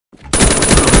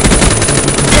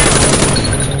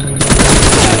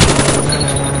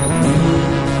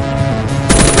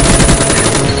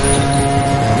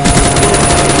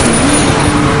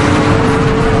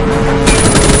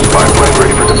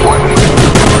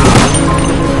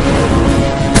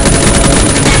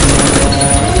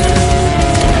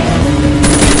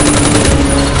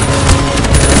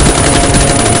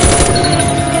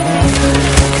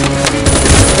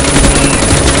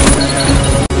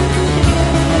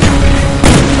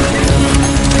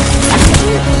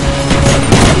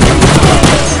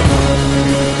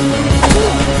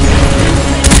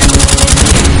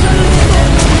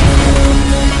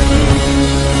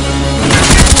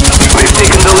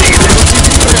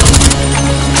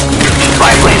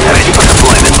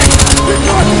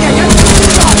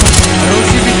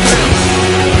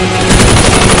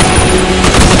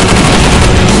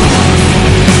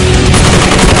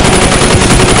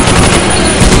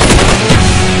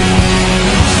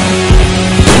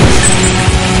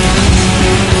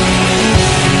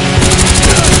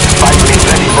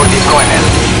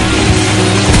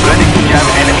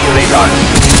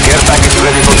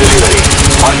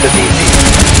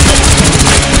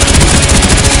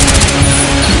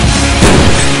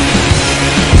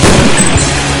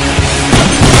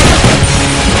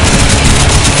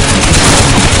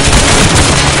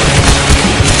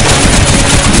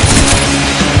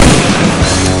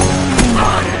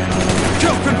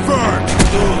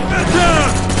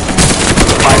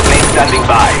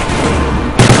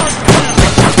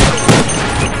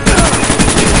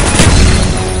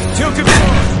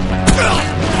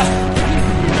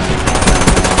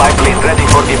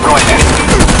for deployment.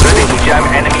 Ready to jam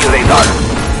enemy radar.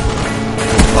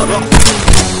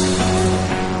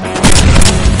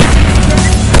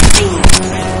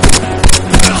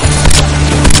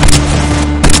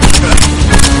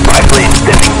 Pipeline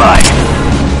standing by.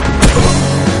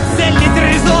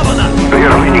 We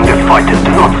are winning this fight.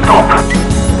 Do not stop.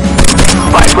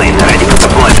 Pipeline ready for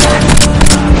deployment.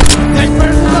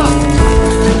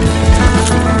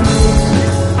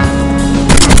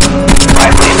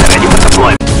 Pipeline ready for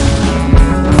deployment.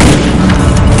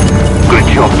 Good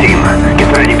job, team. Get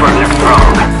ready for next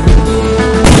round.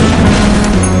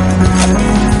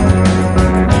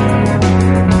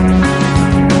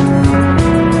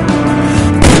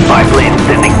 Pipeline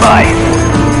standing by.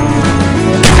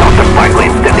 Counter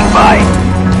pipeline standing by.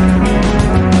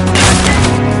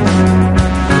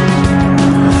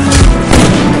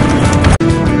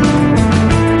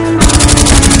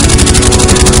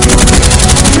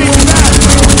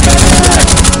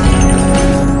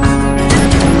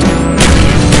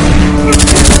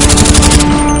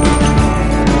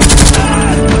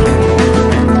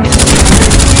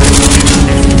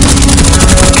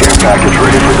 Package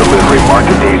ready for delivery. Mark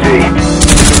it DZ.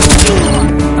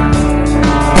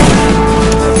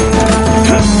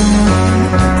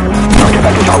 Target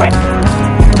package on me.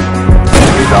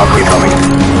 Enemy Valkyrie coming.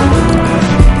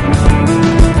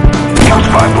 Comes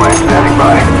 5 planes standing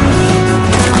by.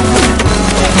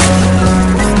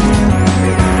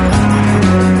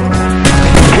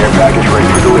 Care package ready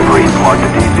for delivery. Mark the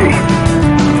DZ.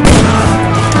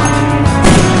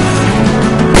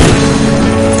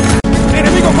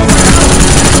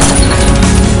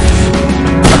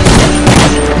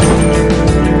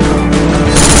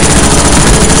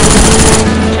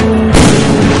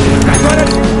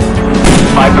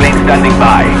 Pipeline standing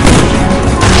by.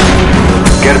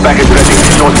 Care package ready.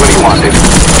 Shows where you want it.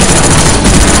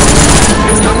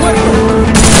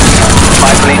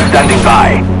 Pipeline standing by.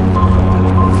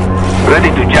 Ready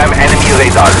to jam enemy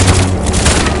radar.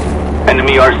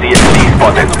 Enemy RCXD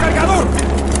spotted.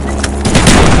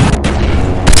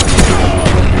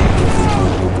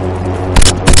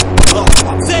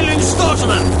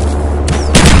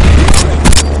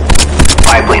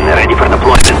 Pipeline ready for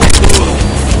deployment.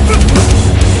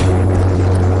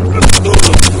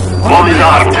 Bomb is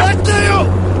armed.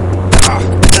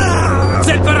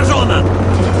 Цель поражена.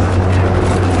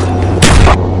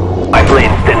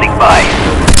 Pipeline standing by.